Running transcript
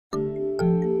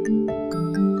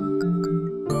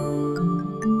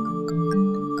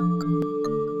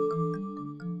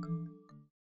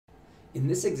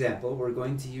this example, we're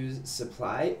going to use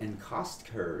supply and cost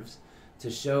curves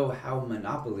to show how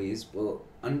monopolies will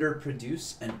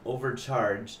underproduce and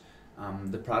overcharge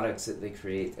the products that they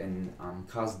create and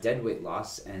cause deadweight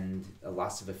loss and a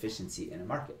loss of efficiency in a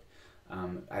market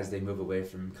as they move away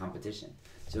from competition.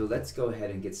 So let's go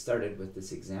ahead and get started with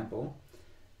this example.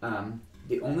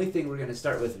 The only thing we're going to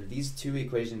start with are these two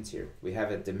equations here. We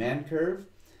have a demand curve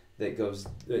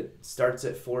that starts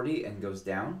at 40 and goes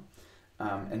down.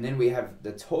 And then we have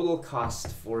the total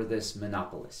cost for this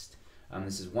monopolist.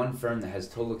 This is one firm that has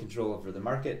total control over the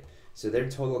market. So their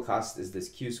total cost is this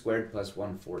Q squared plus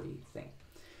 140 thing.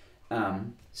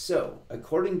 So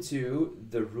according to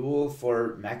the rule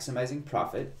for maximizing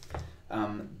profit,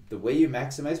 the way you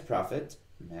maximize profit,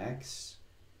 max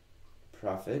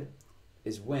profit,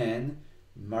 is when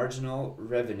marginal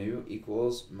revenue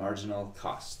equals marginal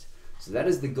cost. So that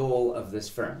is the goal of this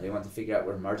firm. They want to figure out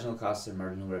where marginal costs and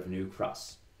marginal revenue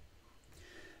cross.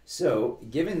 So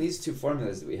given these two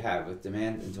formulas that we have with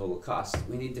demand and total cost,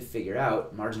 we need to figure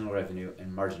out marginal revenue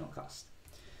and marginal cost.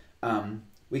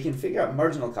 We can figure out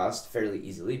marginal cost fairly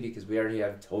easily because we already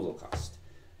have total cost.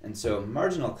 And so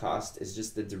marginal cost is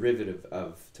just the derivative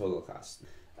of total cost.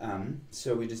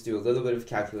 So we just do a little bit of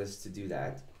calculus to do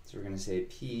that. So we're going to say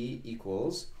P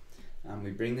equals,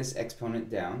 we bring this exponent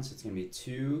down, so it's going to be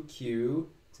 2q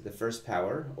to the first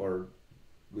power, or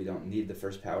we don't need the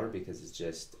first power because it's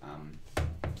just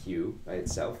q by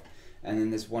itself. And then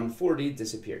this 140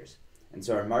 disappears. And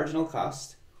so our marginal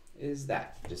cost is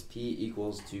that, just P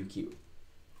equals 2q.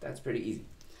 That's pretty easy.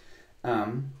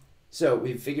 So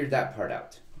we've figured that part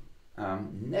out.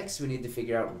 Next we need to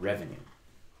figure out revenue.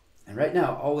 And right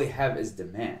now all we have is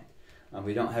demand.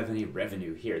 We don't have any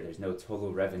revenue here. There's no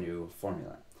total revenue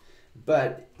formula.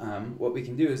 But what we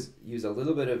can do is use a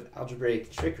little bit of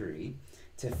algebraic trickery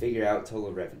to figure out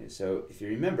total revenue. So if you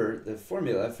remember, the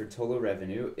formula for total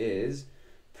revenue is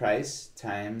price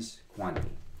times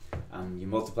quantity. You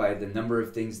multiply the number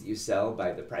of things that you sell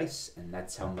by the price, and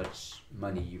that's how much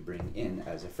money you bring in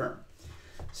as a firm.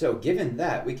 So given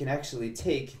that, we can actually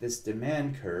take this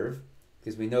demand curve,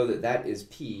 because we know that that is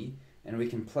P, and we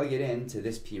can plug it into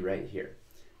this P right here.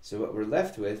 So what we're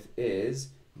left with is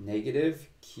negative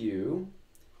Q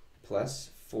plus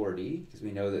 40, because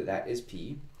we know that that is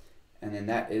P, and then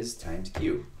that is times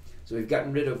Q. So we've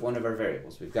gotten rid of one of our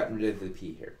variables. We've gotten rid of the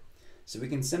P here. So we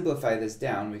can simplify this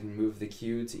down. We can move the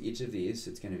Q to each of these.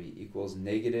 So it's going to be equals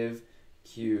negative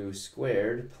Q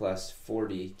squared plus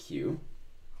 40Q.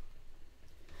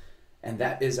 And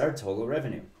that is our total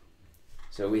revenue.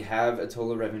 So we have a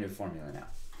total revenue formula now.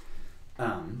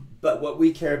 But what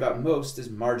we care about most is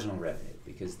marginal revenue,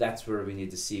 because that's where we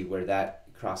need to see where that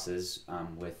crosses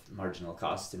with marginal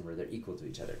cost and where they're equal to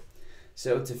each other.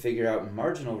 So to figure out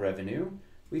marginal revenue,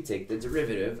 we take the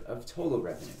derivative of total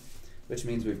revenue, which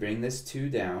means we bring this 2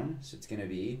 down, so it's going to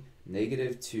be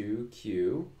negative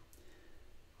 2q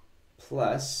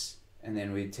plus, and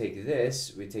then we take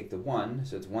this, we take the 1,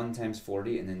 so it's 1 times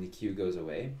 40, and then the q goes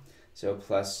away, so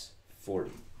plus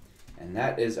 40. And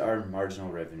that is our marginal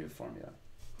revenue formula.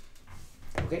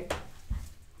 Okay?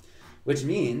 Which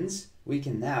means we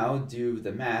can now do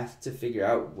the math to figure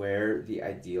out where the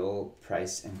ideal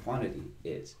price and quantity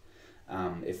is.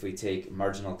 If we take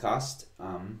marginal cost,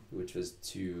 which was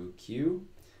 2q,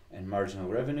 and marginal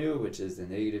revenue, which is the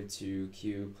negative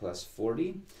 2q plus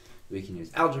 40, we can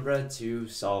use algebra to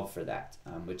solve for that,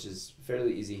 which is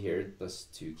fairly easy here, plus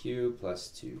 2q plus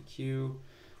 2q.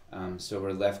 So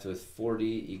we're left with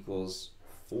 40 equals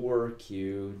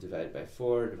 4q divided by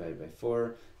 4 divided by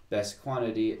 4. Best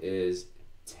quantity is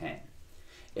 10.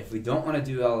 If we don't want to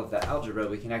do all of that algebra,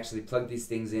 we can actually plug these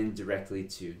things in directly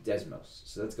to Desmos.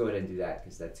 So let's go ahead and do that,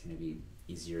 because that's going to be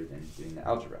easier than doing the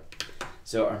algebra.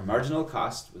 So our marginal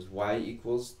cost was y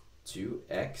equals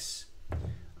 2x.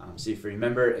 So if you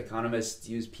remember, economists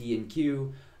use P and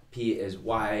Q. P is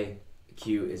y,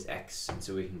 Q is x. And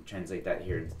so we can translate that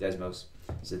here into Desmos.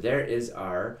 So there is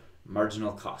our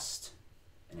marginal cost,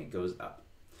 and it goes up.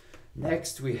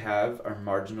 Next, we have our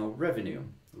marginal revenue,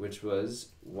 which was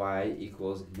y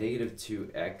equals negative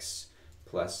 2x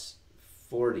plus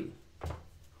 40.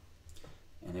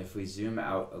 And if we zoom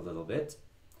out a little bit,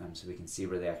 so we can see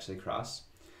where they actually cross,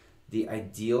 the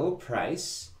ideal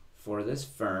price for this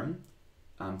firm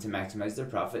to maximize their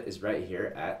profit is right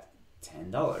here at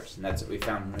 $10. And that's what we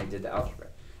found when we did the algebra.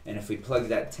 And if we plug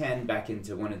that 10 back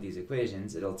into one of these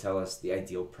equations, it'll tell us the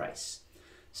ideal price.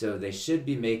 So they should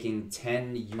be making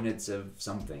 10 units of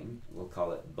something. We'll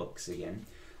call it books again.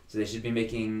 So they should be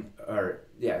making,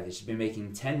 they should be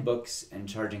making 10 books and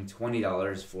charging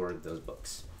 $20 for those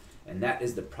books. And that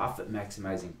is the profit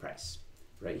maximizing price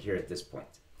right here at this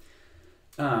point.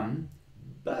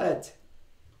 But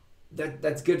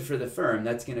that's good for the firm.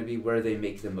 That's going to be where they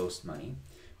make the most money.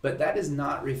 But that does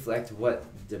not reflect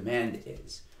what demand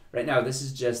is. Right now, this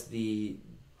is just the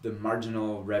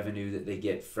marginal revenue that they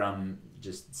get from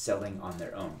just selling on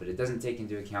their own, but it doesn't take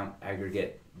into account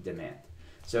aggregate demand.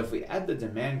 So if we add the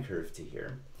demand curve to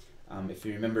here, if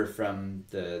you remember from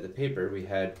the paper, we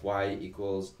had y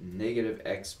equals negative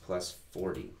x plus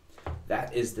 40.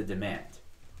 That is the demand.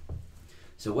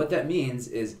 So what that means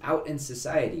is out in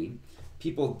society,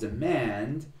 people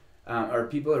demand, or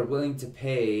people are willing to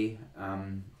pay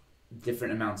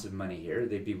different amounts of money here.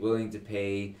 They'd be willing to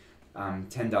pay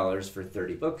 $10 for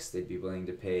 30 books. They'd be willing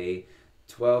to pay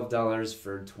 $12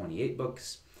 for 28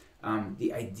 books.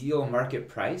 The ideal market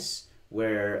price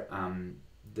where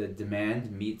the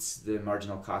demand meets the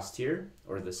marginal cost here,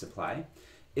 or the supply,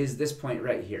 is this point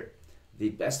right here. The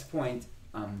best point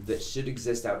that should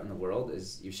exist out in the world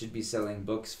is you should be selling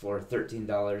books for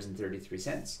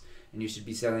 $13.33, and you should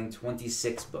be selling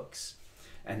 26 books.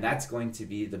 And that's going to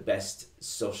be the best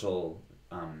social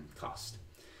cost,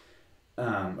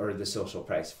 or the social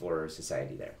price for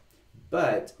society there.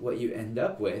 But what you end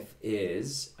up with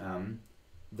is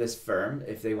this firm,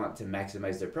 if they want to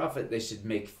maximize their profit, they should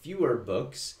make fewer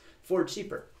books for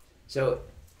cheaper. So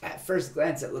at first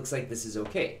glance, it looks like this is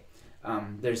okay.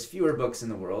 There's fewer books in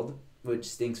the world, which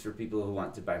stinks for people who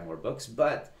want to buy more books,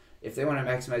 but if they want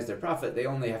to maximize their profit, they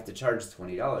only have to charge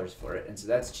 $20 for it, and so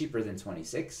that's cheaper than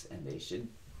 26, and they should,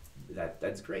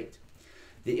 that's great.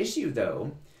 The issue,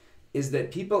 though, is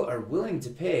that people are willing to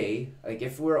pay, like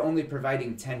if we're only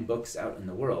providing 10 books out in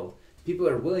the world, people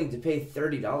are willing to pay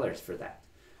 $30 for that.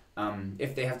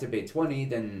 If they have to pay 20,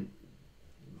 then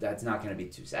that's not going to be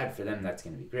too sad for them, that's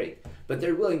going to be great. But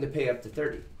they're willing to pay up to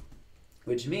 30,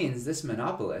 which means this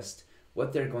monopolist,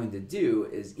 what they're going to do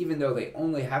is, even though they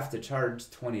only have to charge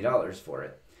 $20 for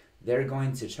it, they're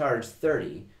going to charge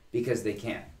 30 because they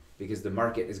can, because the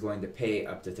market is going to pay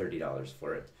up to $30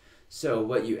 for it. So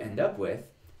what you end up with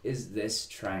is this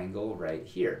triangle right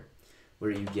here,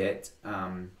 where you get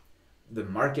the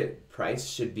market price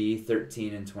should be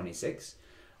 13 and 26.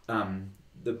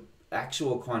 The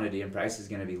actual quantity and price is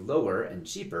going to be lower and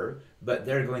cheaper, but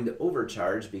they're going to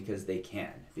overcharge because they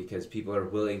can, because people are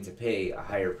willing to pay a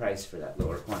higher price for that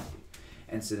lower quantity.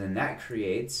 And so then that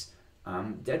creates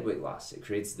deadweight loss. It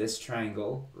creates this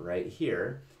triangle right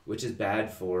here, which is bad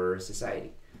for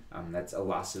society. That's a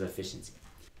loss of efficiency.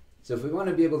 So if we want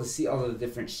to be able to see all of the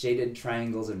different shaded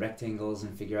triangles and rectangles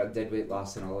and figure out deadweight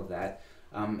loss and all of that,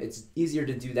 it's easier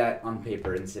to do that on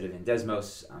paper instead of in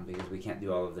Desmos, because we can't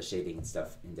do all of the shading and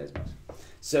stuff in Desmos.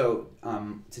 So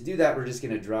to do that, we're just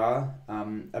going to draw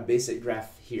a basic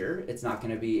graph here. It's not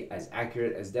going to be as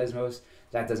accurate as Desmos.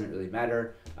 That doesn't really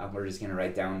matter. We're just going to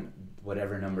write down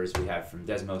whatever numbers we have from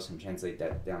Desmos and translate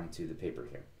that down to the paper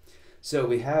here. So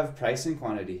we have price and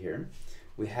quantity here.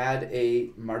 We had a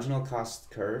marginal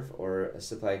cost curve, or a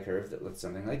supply curve, that looked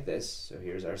something like this. So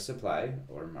here's our supply,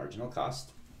 or marginal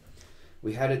cost.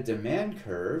 We had a demand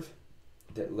curve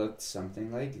that looked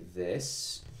something like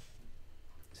this.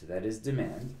 So that is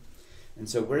demand. And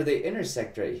so where they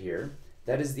intersect right here,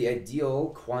 that is the ideal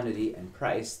quantity and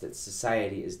price that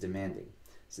society is demanding.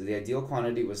 So the ideal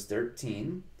quantity was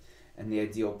 13, and the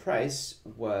ideal price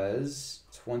was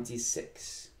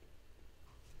 26.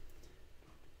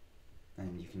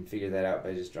 And you can figure that out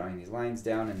by just drawing these lines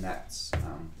down, and that's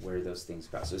where those things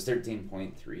cross. So it's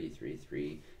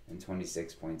 13.333 and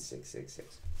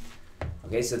 26.666.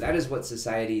 Okay, so that is what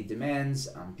society demands.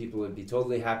 People would be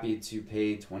totally happy to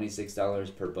pay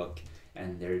 $26 per book,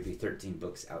 and there would be 13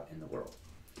 books out in the world.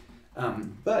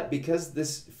 But because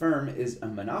this firm is a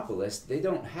monopolist, they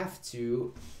don't have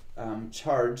to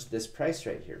charge this price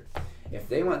right here. If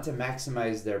they want to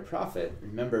maximize their profit,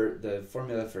 remember the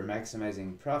formula for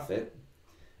maximizing profit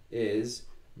is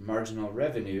marginal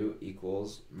revenue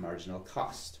equals marginal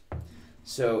cost.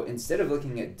 So instead of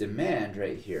looking at demand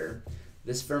right here,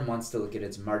 this firm wants to look at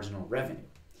its marginal revenue,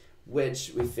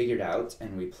 which we figured out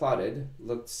and we plotted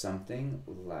looked something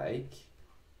like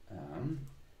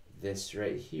this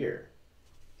right here.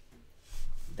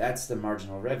 That's the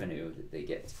marginal revenue that they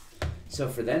get. So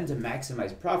for them to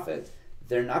maximize profit,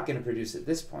 they're not going to produce at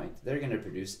this point, they're going to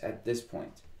produce at this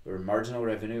point, where marginal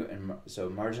revenue and so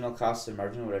marginal cost and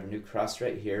marginal revenue cross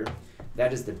right here.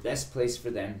 That is the best place for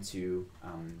them to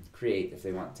create if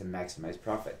they want to maximize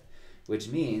profit, which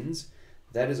means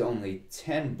that is only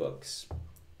 10 books,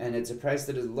 and it's a price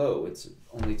that is low. It's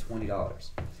only $20.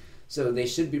 So they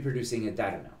should be producing at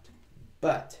that amount.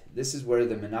 But this is where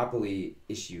the monopoly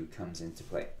issue comes into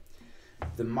play.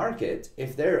 The market,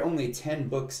 if there are only 10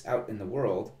 books out in the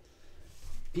world,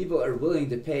 people are willing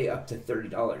to pay up to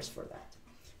 $30 for that.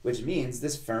 which means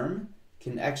this firm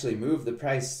can actually move the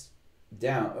price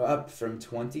up from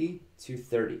 20 to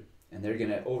 30, and they're going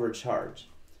to overcharge.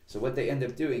 So what they end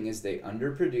up doing is they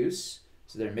underproduce,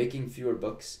 so they're making fewer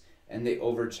books, and they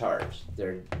overcharge.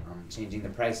 They're changing the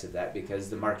price of that because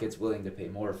the market's willing to pay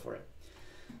more for it.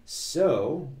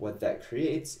 So what that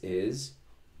creates is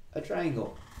a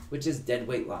triangle, which is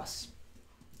deadweight loss.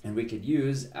 And we could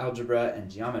use algebra and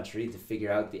geometry to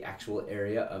figure out the actual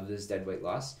area of this deadweight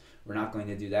loss. We're not going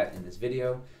to do that in this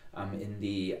video. In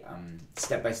the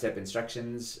step-by-step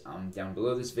instructions down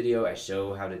below this video, I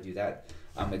show how to do that.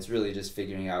 It's really just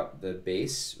figuring out the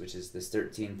base, which is this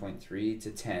 13.3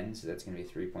 to 10, so that's going to be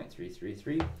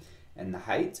 3.333, and the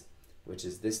height, which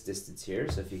is this distance here.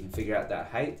 So if you can figure out that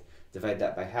height, divide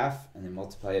that by half, and then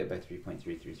multiply it by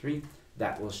 3.333,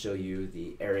 that will show you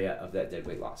the area of that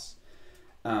deadweight loss.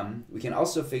 We can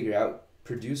also figure out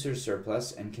producer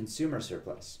surplus and consumer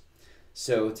surplus.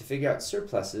 So to figure out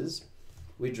surpluses,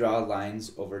 we draw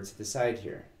lines over to the side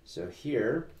here. So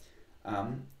here,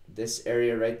 this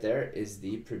area right there is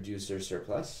the producer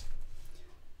surplus.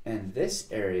 And this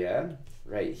area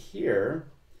right here,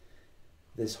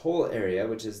 this whole area,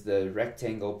 which is the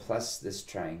rectangle plus this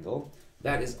triangle,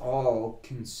 that is all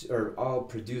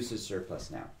producer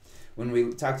surplus now. When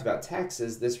we talked about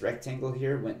taxes, this rectangle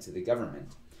here went to the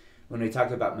government. When we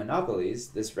talk about monopolies,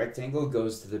 this rectangle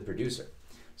goes to the producer.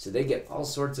 So they get all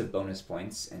sorts of bonus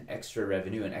points and extra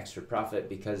revenue and extra profit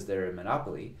because they're a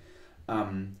monopoly.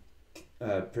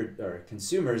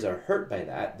 Consumers are hurt by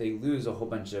that. They lose a whole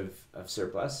bunch of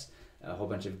surplus, a whole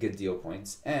bunch of good deal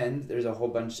points, and there's a whole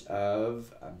bunch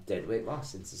of deadweight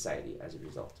loss in society as a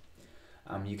result.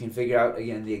 You can figure out,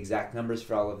 again, the exact numbers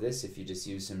for all of this if you just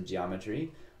use some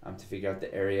geometry to figure out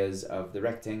the areas of the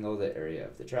rectangle, the area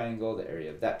of the triangle, the area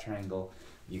of that triangle.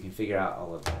 You can figure out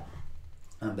all of that.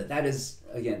 But that is,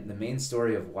 again, the main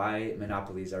story of why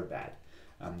monopolies are bad.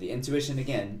 The intuition,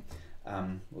 again,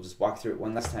 we'll just walk through it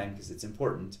one last time because it's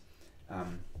important.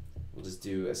 We'll just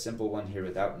do a simple one here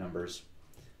without numbers.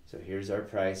 So here's our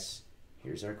price,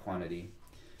 here's our quantity.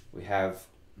 We have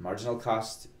marginal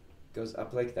cost goes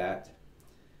up like that.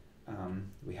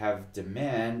 We have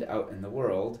demand out in the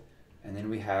world, and then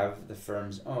we have the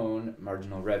firm's own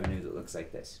marginal revenue that looks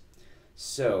like this.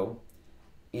 So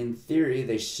in theory,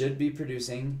 they should be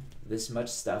producing this much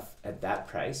stuff at that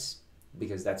price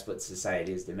because that's what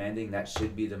society is demanding. That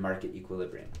should be the market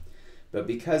equilibrium. But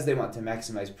because they want to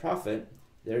maximize profit,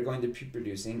 they're going to be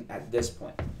producing at this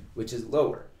point, which is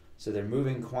lower. So they're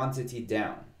moving quantity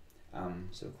down.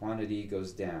 So quantity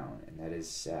goes down, and that is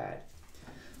sad.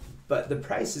 But the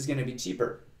price is going to be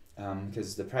cheaper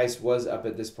because the price was up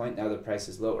at this point. Now the price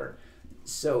is lower.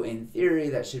 So in theory,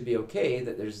 that should be okay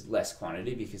that there's less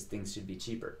quantity because things should be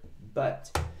cheaper.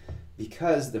 But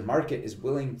because the market is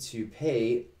willing to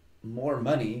pay more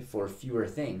money for fewer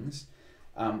things,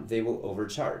 they will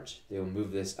overcharge. They will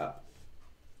move this up.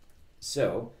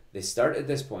 So they start at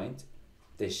this point.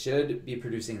 They should be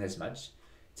producing this much.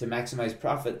 To maximize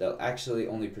profit, they'll actually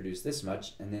only produce this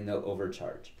much, and then they'll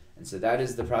overcharge. And so that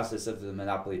is the process of the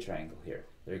monopoly triangle here.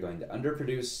 They're going to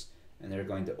underproduce, and they're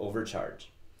going to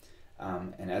overcharge.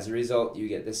 And as a result, you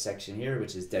get this section here,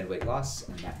 which is deadweight loss,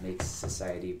 and that makes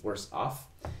society worse off.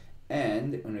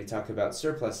 And when we talk about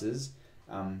surpluses,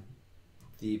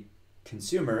 the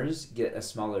consumers get a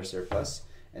smaller surplus,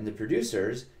 and the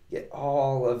producers get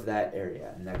all of that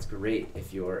area. And that's great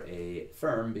if you're a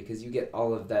firm because you get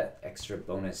all of that extra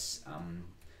bonus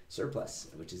surplus,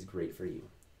 which is great for you.